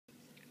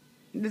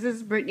This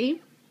is Brittany.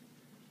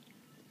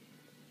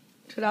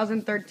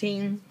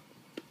 2013.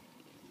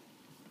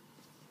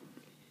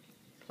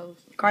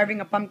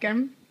 Carving a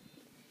pumpkin.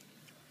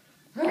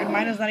 And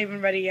mine is not even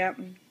ready yet.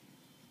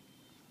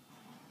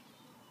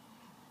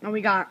 And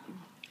we got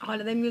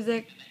holiday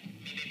music.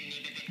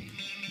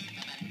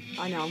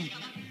 I know.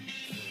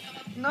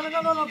 No,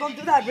 don't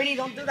do that, Brittany,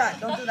 don't do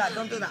that. Don't do that.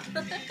 Don't do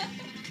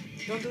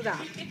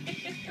that.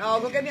 Oh,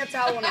 go get me a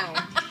towel now.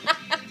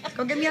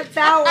 Go get me a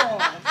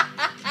towel.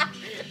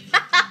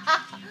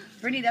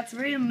 Brittany, that's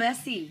very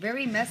messy.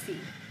 Very messy.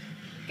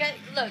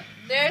 Look,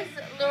 there's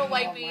little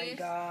white Oh bees. my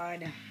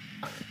god.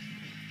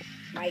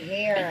 My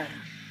hair.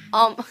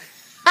 I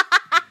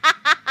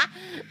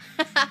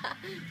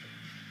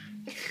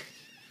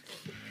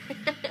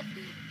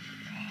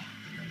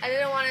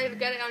didn't want to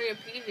get it on your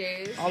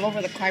PJs. All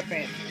over the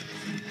carpet.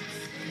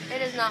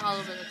 It is not all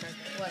over the carpet.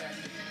 Whatever.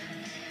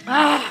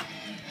 Ah!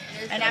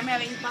 And I'm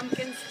having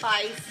pumpkin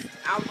spice,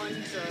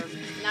 almonds, or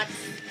nuts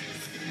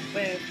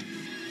with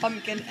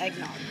pumpkin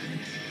eggnog.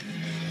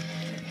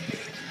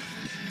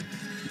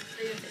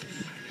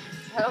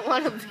 I don't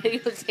want to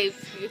videotape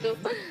you.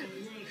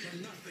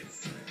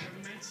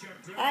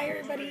 Hi,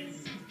 everybody.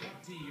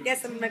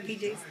 Yes, I'm in my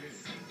PJs.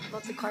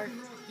 About to carve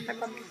my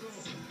pumpkin.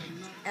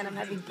 And I'm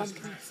having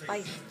pumpkin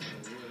spice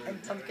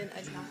and pumpkin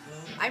eggnog.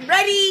 I'm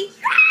ready!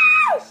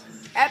 Woo!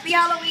 Happy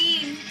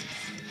Halloween!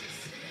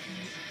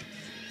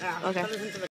 Okay.